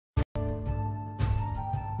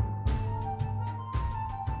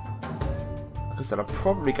because then I'm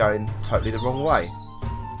probably going totally the wrong way.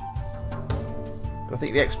 But I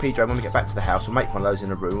think the XP drone, when we get back to the house, we'll make one of those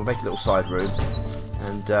in a room. We'll make a little side room,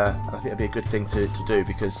 and I think it'll be a good thing to do,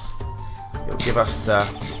 because it'll give us a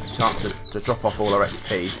chance to drop off all our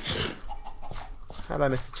XP. Hello,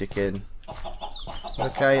 Mr. Chicken.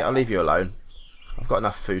 Okay, I'll leave you alone. I've got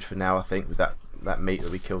enough food for now, I think, with that meat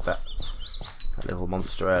that we killed that little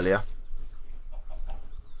monster earlier.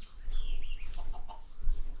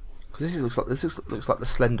 Because this looks like the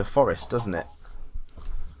Slender Forest, doesn't it?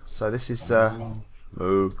 So this is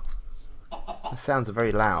moo. The sounds are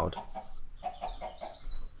very loud.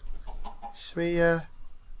 Should we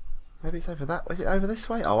maybe it's over that? Is it over this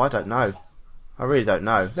way? Oh, I don't know. I really don't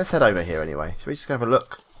know. Let's head over here anyway. Should we just go have a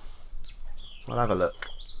look? We'll have a look.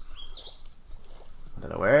 I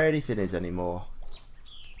don't know where anything is anymore.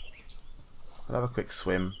 I'll have a quick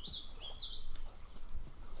swim.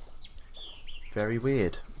 Very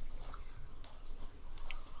weird.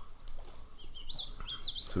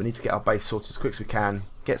 So we need to get our base sorted as quick as we can.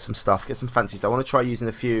 Get some stuff, get some fancy stuff. I want to try using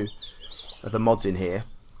a few of the mods in here.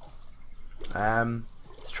 To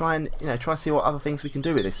try and try and see what other things we can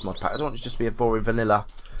do with this mod pack. I don't want it to just be a boring vanilla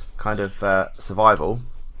kind of survival.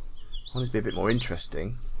 I want it to be a bit more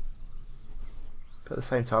interesting. But at the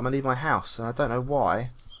same time, I need my house, and I don't know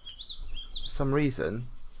why. For some reason,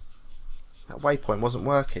 that waypoint wasn't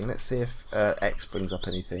working. Let's see if X brings up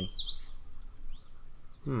anything.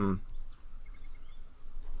 So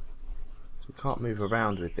we can't move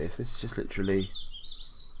around with this. This is just literally.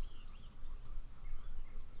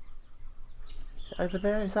 Is it over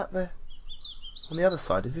there? Is that the on the other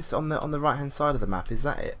side? Is this on the right hand side of the map? Is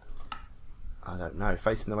that it? I don't know.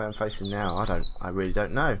 Facing the way I'm facing now, I really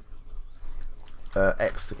don't know.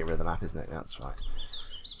 X to get rid of the map, isn't it? That's right.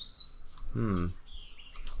 I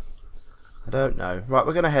don't know. Right,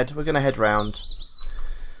 we're gonna head round.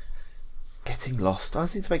 Getting lost. I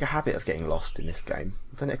seem to make a habit of getting lost in this game.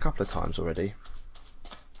 I've done it a couple of times already.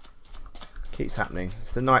 Keeps happening.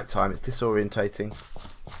 It's the night time. It's disorientating.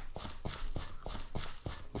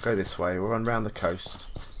 We'll go this way. We'll run round the coast.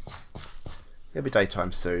 It'll be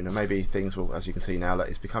daytime soon, and maybe things will, as you can see now, that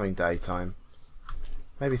it's becoming daytime.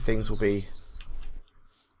 Maybe things will be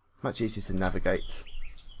much easier to navigate.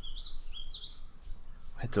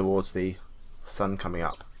 Head towards the sun coming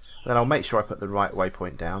up. And then I'll make sure I put the right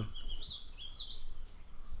waypoint down.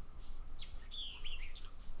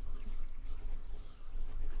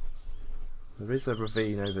 There is a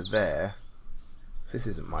ravine over there. This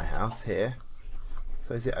isn't my house here.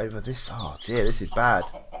 So is it over this? Oh dear, this is bad.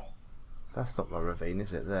 That's not my ravine,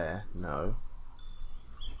 is it? There? No.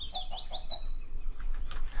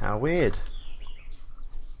 How weird.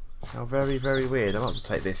 How very, very weird. I want to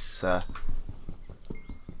take this this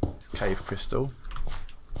cave crystal.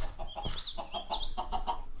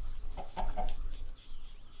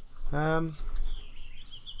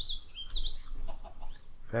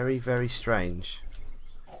 Very, very strange.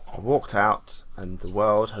 I walked out and the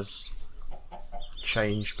world has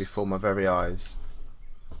changed before my very eyes.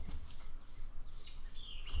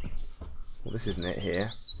 Well, this isn't it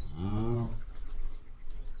here.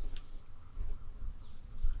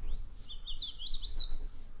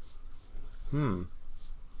 I've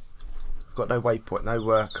got no waypoint,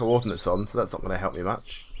 no coordinates on, so that's not going to help me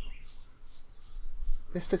much.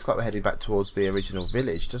 This looks like we're heading back towards the original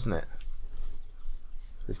village, doesn't it?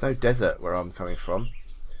 There's no desert where I'm coming from.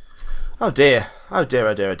 Oh dear. Oh dear,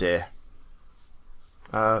 oh dear, oh dear.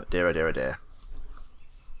 Oh dear, oh dear, oh dear.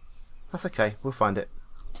 That's okay, we'll find it.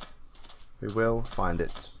 We will find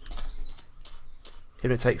it.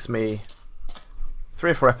 Even if it takes me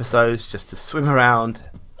 3 or 4 episodes just to swim around,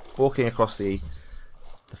 walking across the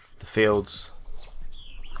fields.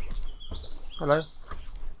 Hello.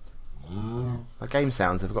 My game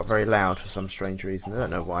sounds have got very loud for some strange reason. I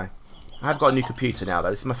don't know why. I have got a new computer now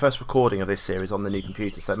though. This is my first recording of this series on the new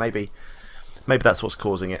computer, so maybe that's what's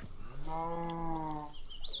causing it.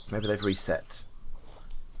 Maybe they've reset.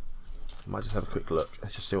 I might just have a quick look.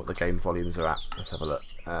 Let's just see what the game volumes are at. Let's have a look.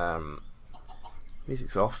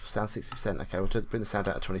 Music's off. Sound 60%. Okay, we'll bring the sound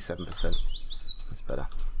down to 27%. That's better.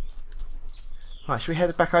 Right, should we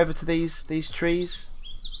head back over to these trees?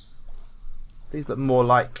 These look more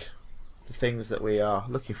like the things that we are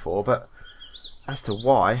looking for, but as to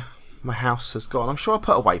why my house has gone, I'm sure I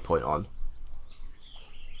put a waypoint on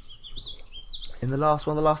in the last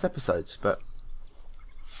one of the last episodes, but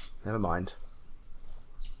never mind.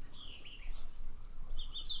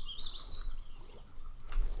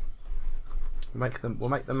 We'll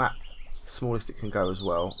make the map the smallest it can go as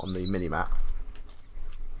well on the mini map,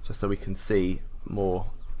 just so we can see more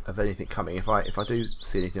of anything coming. If I do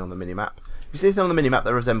see anything on the mini map, you see anything on the minimap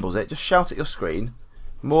that resembles it, just shout at your screen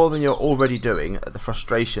more than you're already doing at the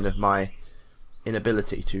frustration of my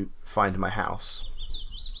inability to find my house.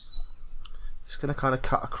 Just going to kind of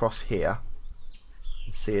cut across here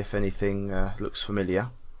and see if anything looks familiar.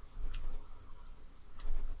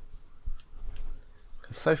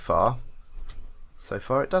 Because so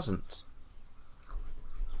far it doesn't.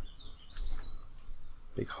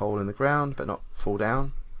 Big hole in the ground, but not fall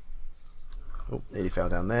down. Oh, nearly fell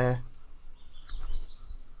down there.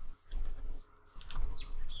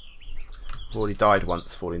 I've already died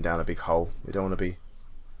once falling down a big hole. We don't want to be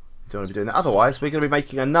doing that. Otherwise, we're going to be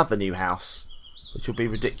making another new house, which will be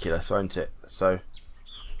ridiculous, won't it? So,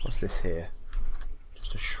 what's this here?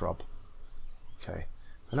 Just a shrub. Okay.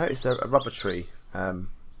 I noticed a rubber tree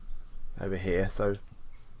over here, so it'd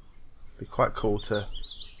be quite cool to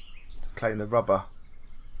claim the rubber.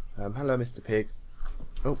 Hello, Mr. Pig.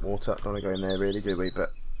 Oh, water. Don't want to go in there, really, do we?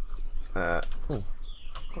 But oh,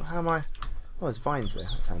 how am I? Oh, there's vines there.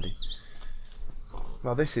 That's handy.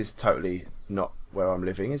 Well, this is totally not where I'm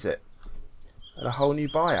living, is it? And a whole new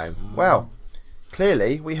biome. Well,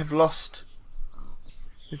 clearly we've lost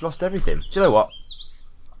everything. Do you know what?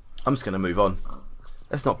 I'm just going to move on.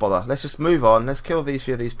 Let's not bother. Let's just move on. Let's kill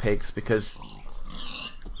few of these pigs because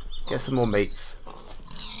get some more meat.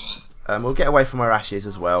 We'll get away from our ashes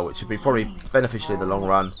as well, which would be probably beneficial in the long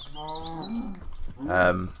run.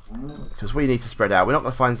 Because we need to spread out. We're not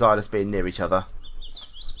going to find Xylus being near each other.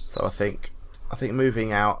 So I think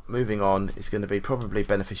moving on is going to be probably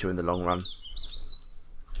beneficial in the long run.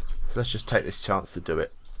 So let's just take this chance to do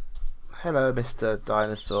it. Hello, Mr.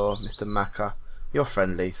 Dinosaur, Mr. Macca. You're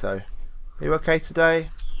friendly, so are you okay today?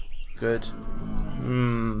 Good.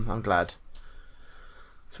 I'm glad.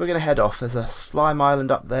 So we're going to head off. There's a slime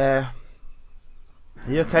island up there.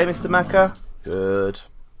 Are you okay, Mr. Macca? Good.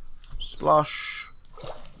 Splosh.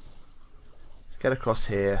 Let's get across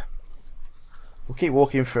here. We'll keep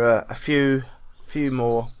walking for a few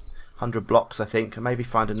more 100 blocks, I think, and maybe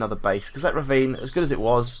find another base. Because that ravine, as good as it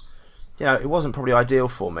was, you know, it wasn't probably ideal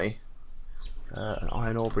for me. An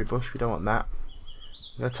iron aubrey bush, we don't want that.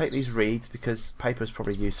 I'm going to take these reeds because paper is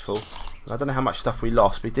probably useful. I don't know how much stuff we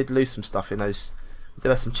lost. We did lose some stuff in those. We did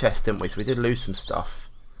have some chests, didn't we? So we did lose some stuff.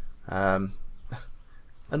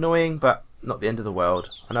 Annoying, but not the end of the world.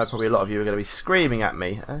 I know probably a lot of you are going to be screaming at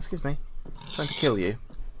me. Excuse me. I'm trying to kill you.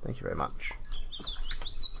 Thank you very much.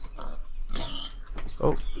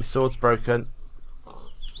 Oh, my sword's broken.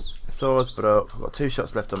 My sword's broke. I've got 2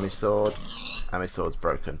 shots left on my sword, and my sword's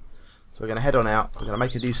broken. So we're going to head on out. We're going to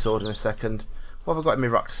make a new sword in a second. What have I got in my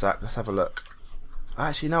rucksack? Let's have a look.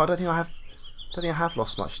 Actually, no, I don't think I have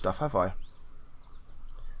lost much stuff, have I?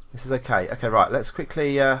 This is okay. Okay, right. Let's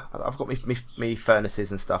quickly. I've got me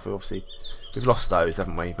furnaces and stuff. We've lost those,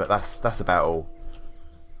 haven't we? But that's about all.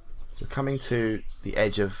 So we're coming to the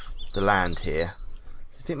edge of the land here.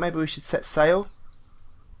 So I think maybe we should set sail.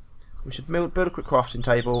 We should build a quick crafting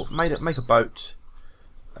table. Make a boat.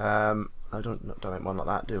 I don't make one like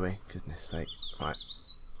that, do we? Goodness sake! Right.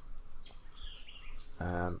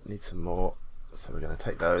 Need some more. So we're going to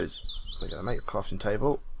take those. We're going to make a crafting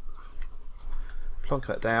table. Plonk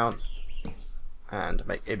that down and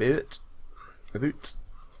make a boot.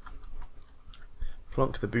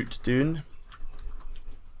 Plonk the boot down.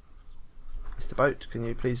 Mr. Boat, can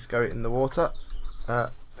you please go in the water?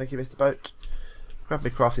 Thank you, Mr. Boat. Grab my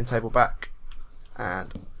crafting table back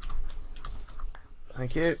and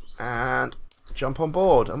thank you, and jump on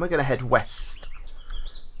board. And we're going to head west.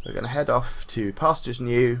 We're going to head off to Pastures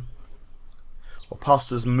New, or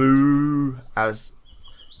Pastures Moo, as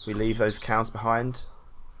we leave those cows behind.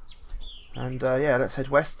 And yeah, let's head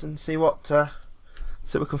west and see what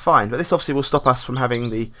we can find. But this obviously will stop us from having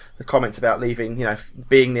the comments about leaving, you know,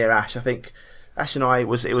 being near Ash. I think Ash and I, it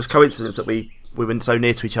was coincidence that we were so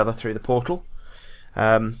near to each other through the portal.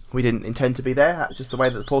 We didn't intend to be there. That was just the way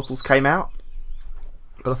that the portals came out.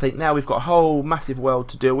 But I think now we've got a whole massive world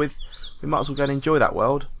to deal with. We might as well go and enjoy that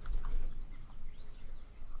world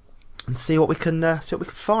and see what we can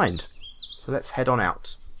find. So let's head on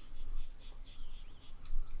out.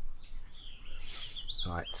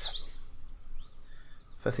 Right.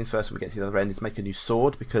 First things first, when we get to the other end, is make a new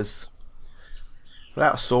sword, because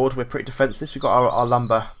without a sword we're pretty defenceless. We've got our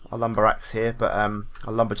lumber axe here, but our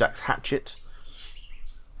lumberjack's hatchet.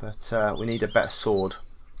 But we need a better sword,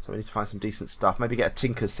 so we need to find some decent stuff. Maybe get a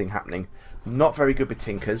Tinkers thing happening. I'm not very good with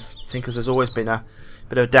Tinkers. Tinkers has always been a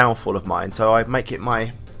bit of a downfall of mine, so I make it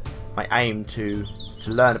my aim to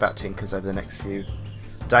learn about Tinkers over the next few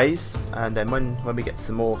days, and then when we get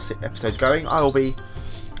some more episodes going, I will be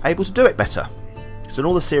able to do it better. So in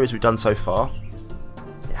all the series we've done so far,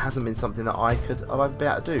 it hasn't been something that I've been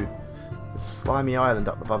able to do. There's a slimy island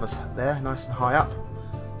up above us there, nice and high up.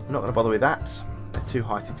 We're not going to bother with that. They're too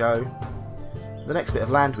high to go. The next bit of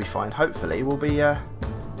land we find, hopefully, will be it.